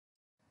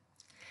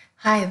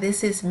Hi,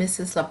 this is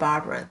Mrs.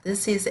 LaBarbara.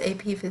 This is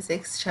AP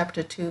Physics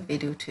Chapter 2,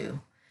 Video 2.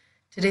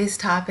 Today's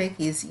topic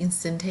is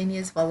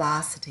instantaneous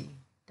velocity.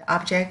 The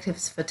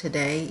objectives for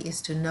today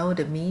is to know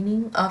the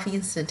meaning of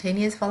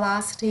instantaneous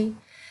velocity,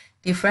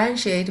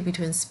 differentiate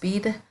between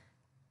speed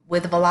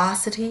with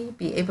velocity,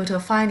 be able to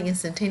find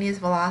instantaneous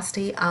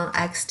velocity on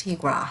xt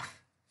graph.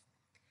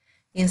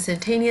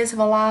 Instantaneous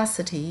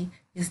velocity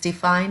is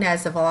defined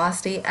as the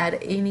velocity at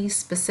any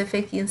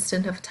specific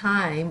instant of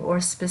time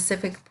or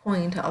specific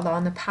point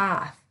along the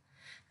path.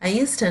 An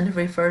instant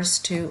refers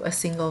to a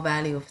single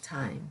value of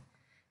time.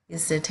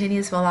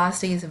 Instantaneous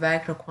velocity is a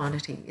vector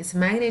quantity. Its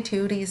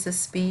magnitude is the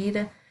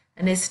speed,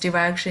 and its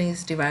direction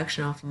is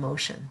direction of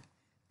motion.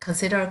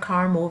 Consider a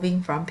car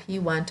moving from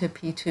P1 to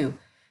P2.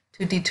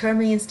 To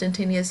determine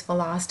instantaneous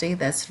velocity,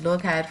 let's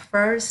look at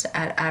first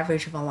at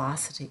average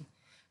velocity.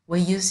 We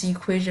use the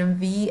equation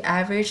V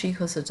average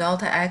equals to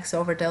delta x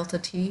over delta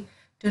t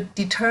to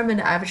determine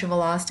the average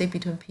velocity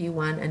between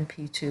P1 and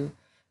P2.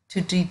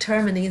 To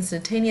determine the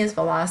instantaneous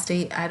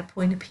velocity at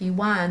point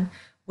P1,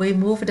 we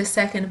move the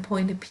second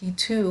point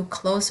P2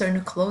 closer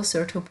and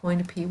closer to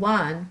point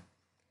P1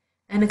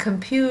 and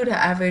compute the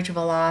average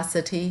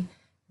velocity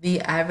V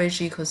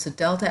average equals to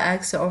delta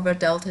x over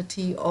delta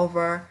t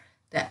over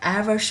the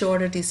ever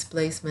shorter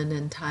displacement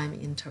and time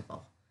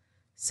interval.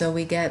 So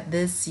we get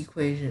this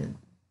equation.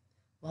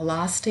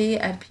 Velocity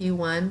at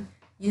P1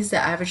 is the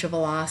average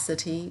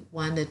velocity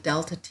when the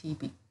delta t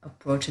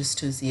approaches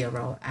to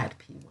 0 at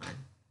P1.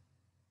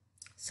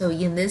 So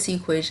in this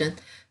equation,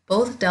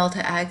 both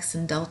delta x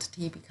and delta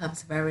t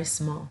becomes very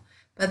small,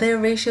 but their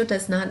ratio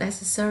does not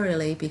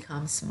necessarily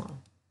become small.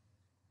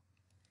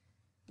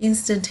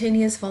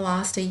 Instantaneous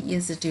velocity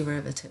is a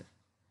derivative.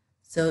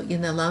 So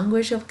in the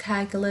language of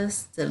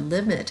calculus, the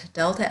limit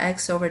delta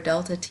x over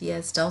delta t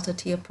as delta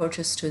t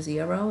approaches to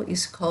 0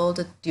 is called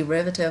the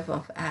derivative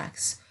of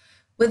x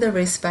with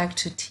respect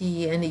to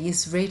t and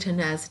is written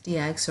as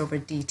dx over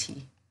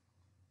dt.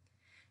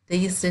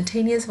 The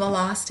instantaneous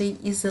velocity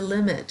is the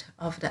limit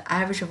of the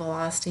average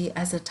velocity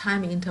as the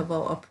time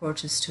interval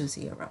approaches to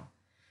 0.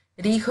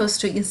 It equals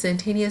to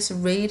instantaneous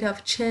rate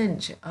of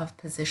change of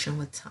position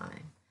with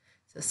time.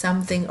 So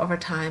something over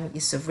time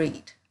is the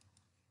rate.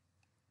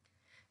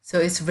 So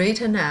it's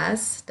written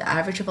as the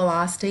average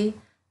velocity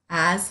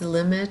as the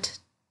limit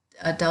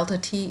delta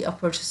t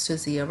approaches to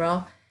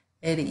 0.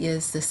 It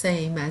is the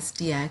same as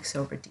dx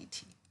over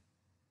dt.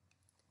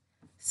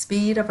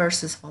 Speed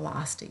versus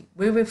velocity.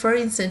 We refer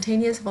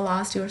instantaneous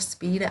velocity or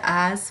speed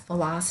as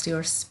velocity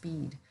or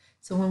speed.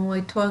 So when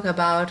we talk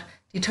about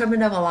determine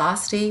the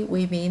velocity,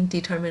 we mean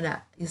determine the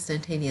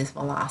instantaneous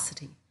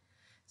velocity.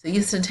 So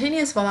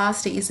instantaneous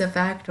velocity is a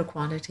vector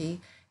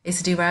quantity.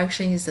 Its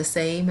direction is the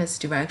same as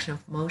direction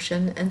of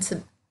motion,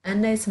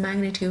 and its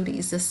magnitude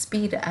is the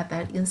speed at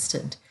that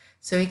instant,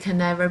 so it can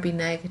never be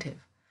negative.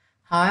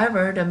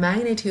 However, the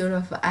magnitude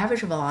of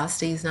average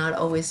velocity is not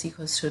always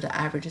equal to the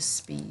average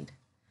speed.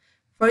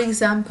 For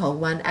example,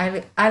 when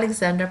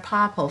Alexander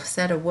Popov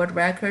set a world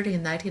record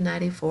in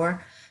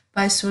 1994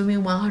 by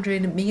swimming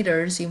 100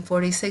 meters in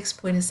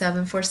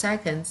 46.74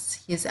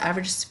 seconds, his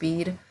average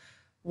speed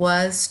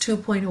was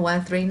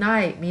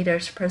 2.139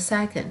 meters per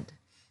second.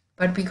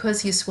 But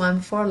because he swam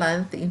full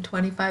length in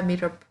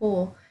 25-meter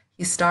pool,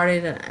 he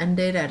started and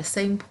ended at the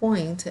same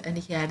point, and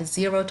he had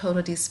 0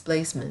 total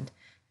displacement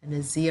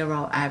and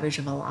 0 average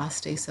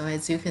velocity. So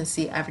as you can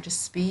see, average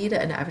speed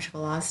and average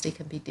velocity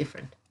can be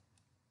different.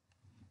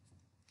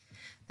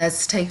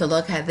 Let's take a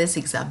look at this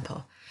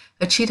example.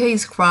 A cheetah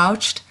is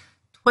crouched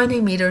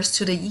 20 meters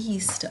to the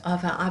east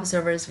of an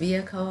observer's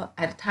vehicle.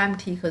 At time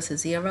t equals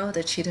 0,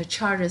 the cheetah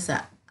charges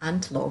the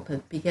antelope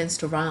and begins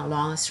to run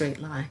along a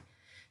straight line.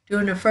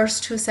 During the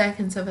first 2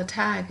 seconds of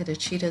attack, the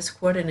cheetah's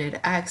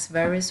coordinate x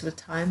varies with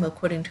time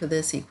according to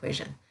this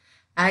equation.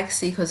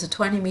 X equals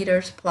 20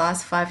 meters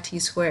plus 5t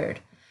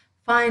squared.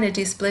 Find the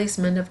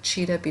displacement of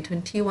cheetah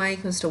between t1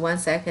 equals to 1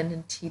 second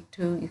and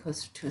t2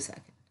 equals to 2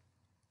 seconds.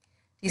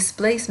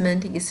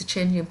 Displacement is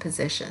changing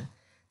position.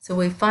 So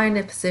we find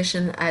the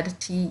position at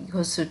t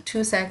equals to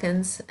 2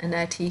 seconds and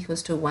at t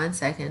equals to 1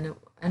 second,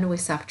 and we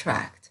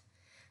subtract.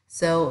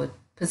 So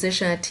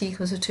position at t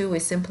equals to 2, we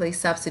simply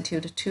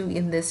substitute 2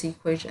 in this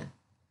equation.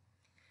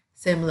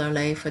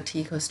 Similarly, for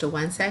t equals to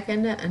 1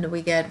 second, and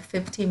we get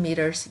 50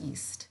 meters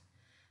east.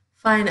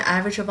 Find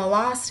average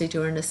velocity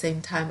during the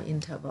same time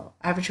interval.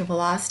 Average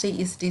velocity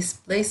is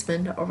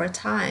displacement over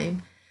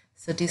time.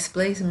 So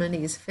displacement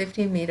is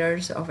 50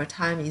 meters over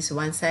time is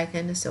 1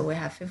 second, so we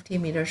have 50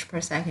 meters per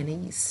second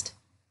east.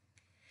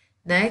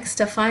 Next,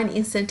 find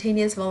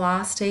instantaneous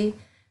velocity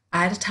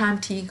at time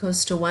t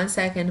equals to 1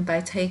 second by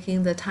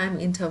taking the time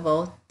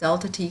interval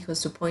delta t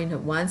equals to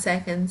 0.1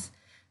 seconds,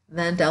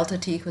 then delta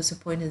t equals to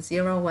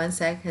 0.01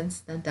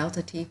 seconds, then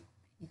delta t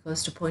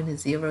equals to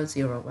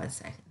 0.001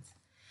 seconds.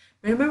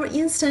 Remember,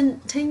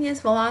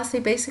 instantaneous velocity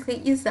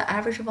basically is the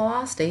average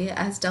velocity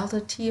as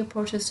delta t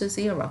approaches to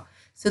 0.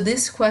 So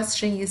this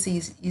question is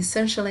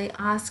essentially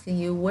asking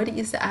you what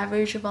is the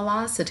average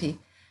velocity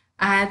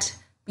at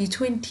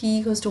between t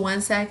equals to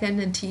 1 second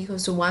and t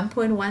equals to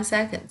 1.1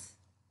 seconds.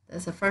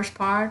 That's the first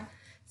part.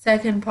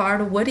 Second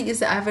part, what is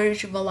the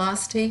average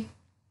velocity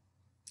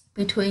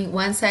between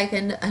 1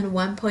 second and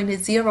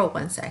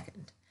 1.01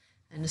 second,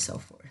 and so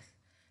forth.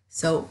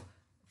 So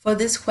for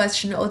this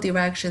question, all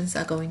directions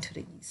are going to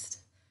the east.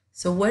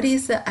 So what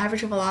is the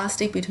average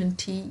velocity between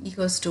t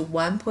equals to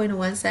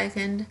 1.1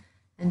 second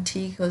and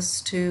t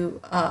equals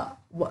to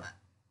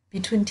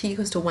between t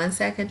equals to 1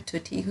 second to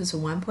t equals to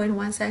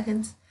 1.1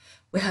 seconds?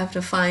 We have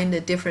to find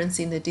the difference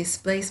in the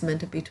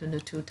displacement between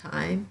the two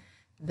time.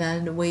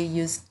 Then we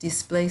use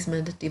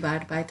displacement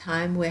divided by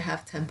time. We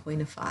have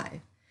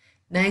 10.5.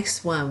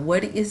 Next one,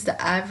 what is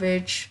the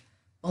average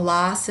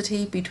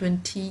velocity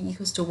between t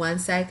equals to 1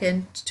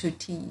 second to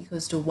t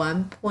equals to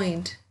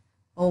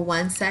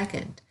 1.01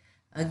 second?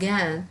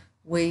 Again,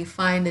 we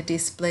find the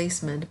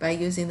displacement by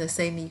using the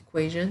same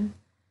equation,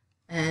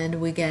 and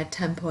we get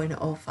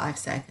 10.05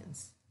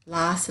 seconds.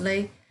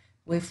 Lastly,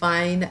 we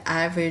find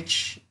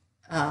average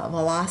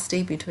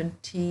velocity between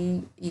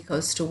t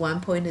equals to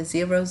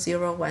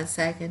 1.001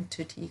 second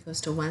to t equals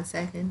to 1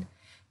 second.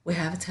 We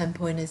have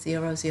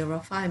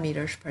 10.005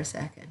 meters per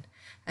second.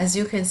 As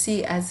you can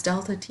see, as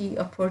delta t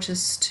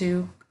approaches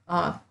to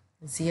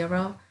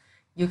 0,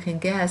 you can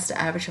guess the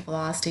average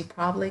velocity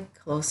probably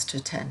close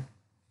to 10.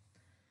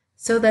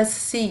 So let's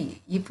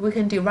see if we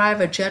can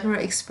derive a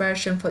general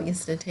expression for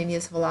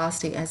instantaneous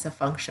velocity as a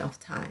function of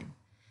time.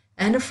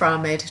 And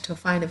from it to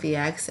find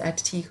Vx at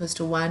t equals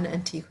to 1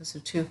 and t equals to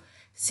 2.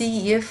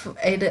 See if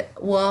it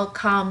will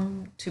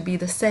come to be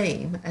the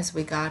same as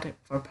we got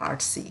for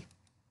part C.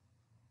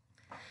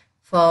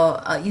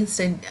 For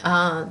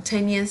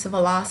instantaneous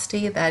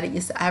velocity, that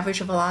is average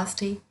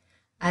velocity,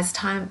 as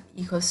time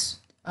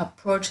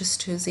approaches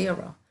to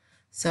 0.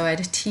 So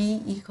at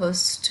t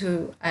equals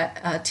to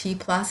t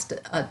plus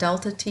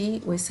delta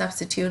t, we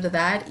substitute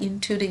that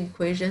into the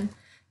equation,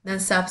 then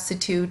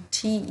substitute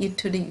t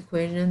into the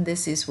equation.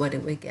 This is what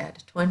we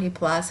get, 20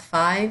 plus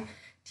 5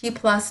 t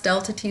plus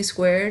delta t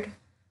squared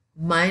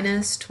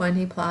minus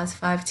 20 plus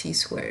 5t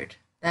squared.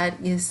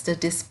 That is the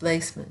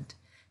displacement.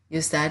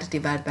 Use that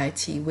divided by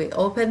t. We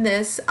open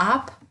this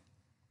up.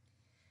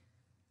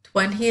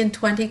 20 and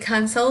 20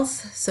 cancels,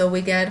 so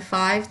we get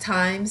 5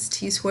 times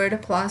t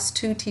squared plus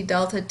 2t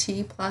delta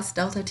t plus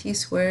delta t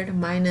squared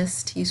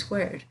minus t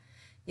squared.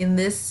 In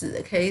this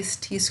case,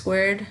 t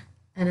squared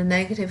and a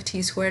negative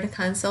t squared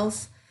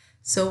cancels,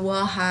 so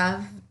we'll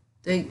have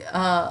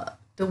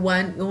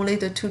only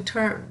the two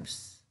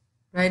terms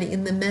right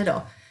in the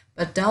middle.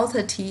 But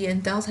delta t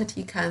and delta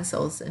t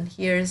cancels, and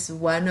here's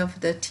one of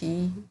the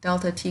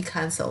delta t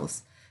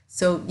cancels.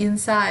 So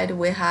inside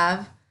we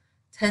have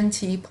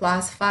 10t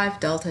plus 5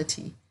 delta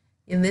t.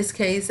 In this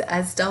case,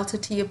 as delta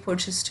t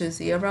approaches to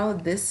 0,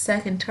 this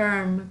second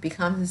term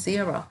becomes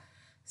 0.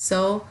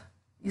 So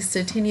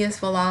instantaneous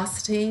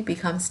velocity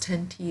becomes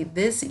 10t.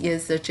 This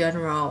is the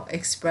general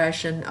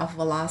expression of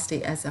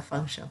velocity as a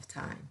function of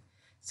time.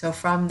 So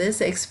from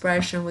this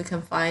expression, we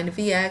can find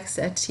Vx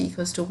at t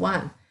equals to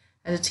 1.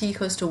 At t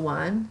equals to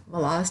 1,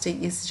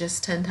 velocity is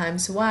just 10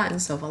 times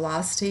 1, so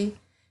velocity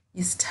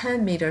is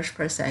 10 meters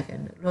per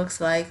second. Looks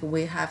like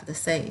we have the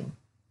same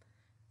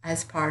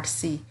as part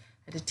C.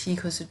 At t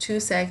equals to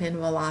 2 seconds,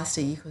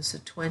 velocity equals to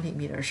 20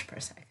 meters per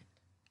second.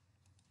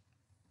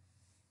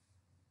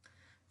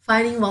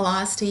 Finding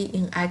velocity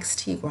in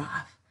xt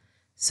graph.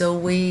 So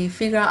we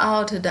figure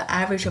out the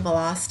average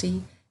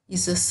velocity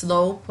is the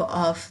slope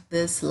of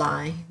this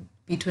line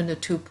between the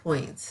 2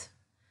 points.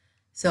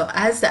 So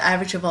as the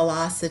average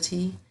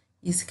velocity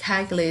is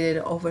calculated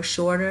over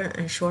shorter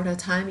and shorter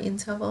time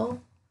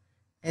interval,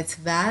 its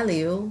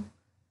value,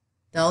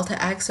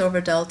 delta x over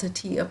delta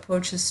t,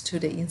 approaches to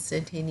the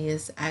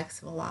instantaneous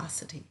x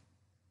velocity.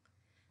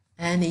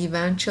 And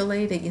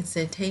eventually, the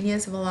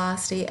instantaneous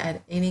velocity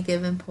at any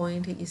given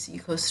point is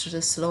equals to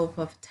the slope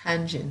of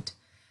tangent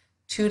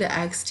to the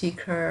xt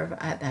curve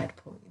at that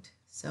point.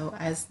 So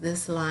as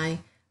this line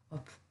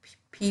of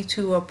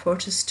P2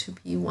 approaches to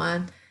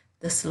P1,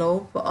 the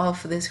slope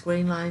of this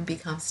green line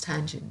becomes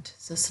tangent.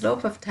 So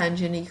slope of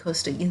tangent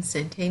equals to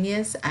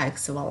instantaneous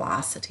x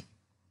velocity.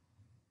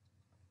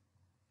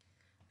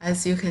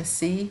 As you can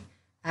see,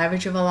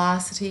 average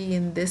velocity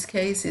in this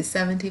case is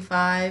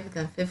 75,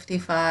 then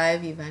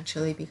 55,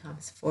 eventually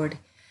becomes 40,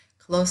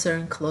 closer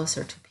and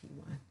closer to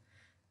P1.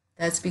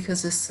 That's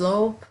because the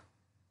slope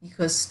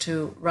equals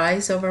to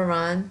rise over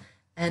run,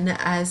 and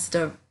as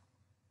the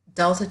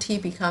delta t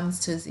becomes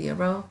to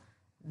 0,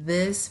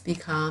 this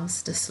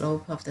becomes the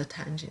slope of the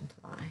tangent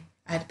line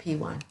at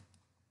P1.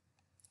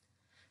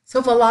 So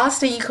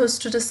velocity equals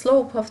to the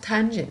slope of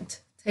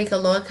tangent. Take a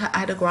look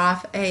at the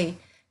graph A.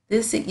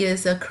 This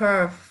is a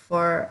curve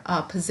for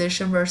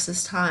position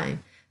versus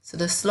time. So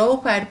the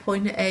slope at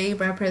point A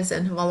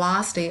represents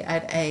velocity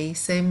at A.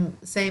 Same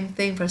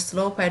thing for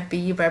slope at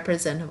B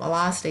represents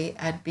velocity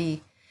at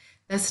B.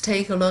 Let's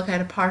take a look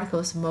at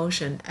particles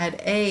motion. At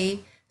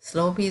A,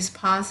 slope is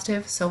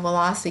positive, so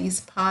velocity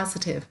is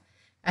positive.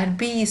 At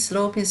B,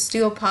 slope is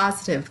still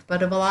positive,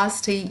 but the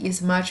velocity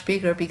is much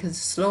bigger because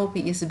slope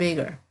is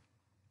bigger.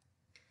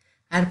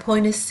 At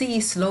point C,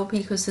 slope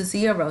equals to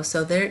 0,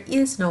 so there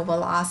is no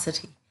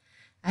velocity.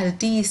 At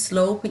D,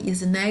 slope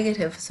is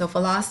negative, so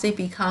velocity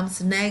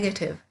becomes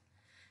negative.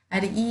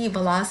 At E,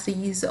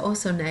 velocity is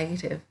also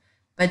negative,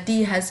 but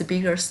D has a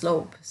bigger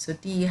slope, so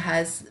D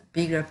has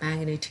bigger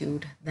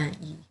magnitude than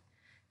E.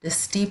 The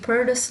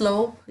steeper the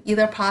slope,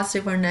 either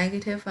positive or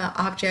negative, an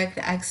object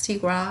xt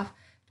graph,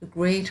 the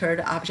greater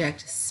the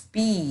object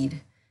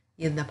speed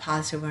in the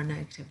positive or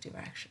negative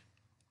direction.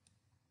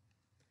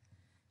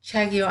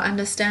 Check your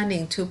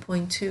understanding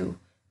 2.2.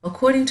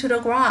 According to the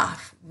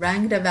graph,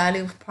 rank the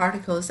value of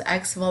particles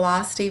x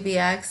velocity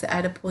vx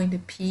at a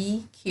point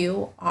P,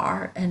 Q,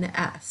 R, and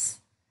S.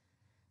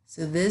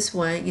 So this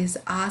one is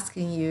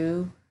asking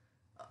you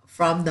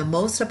from the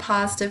most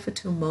positive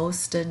to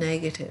most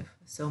negative.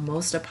 So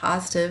most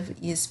positive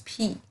is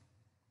P.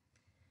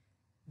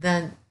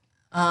 Then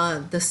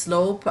the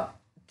slope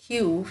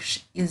Q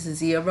is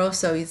 0,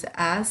 so it's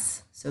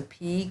S. So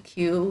P,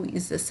 Q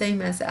is the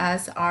same as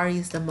S. R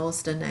is the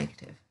most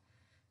negative.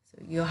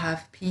 So you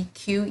have P,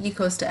 Q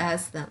equals to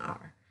S, then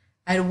R.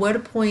 At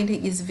what point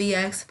is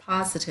Vx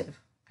positive?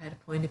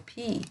 At point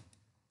P.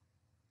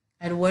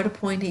 At what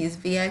point is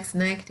Vx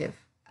negative?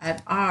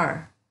 At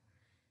R.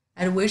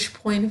 At which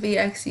point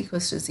Vx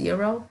equals to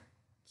 0?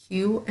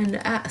 Q and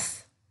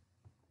S.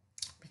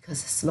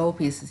 Because the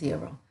slope is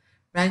 0.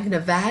 Rank the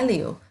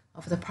value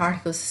of the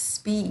particle's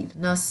speed.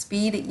 Now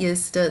speed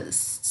is the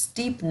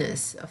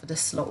steepness of the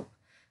slope.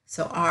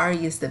 So R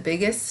is the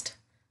biggest.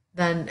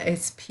 Then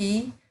it's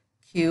P,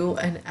 Q,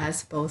 and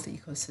S both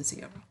equals to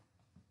 0.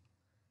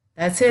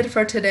 That's it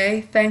for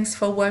today. Thanks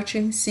for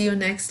watching. See you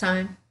next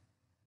time.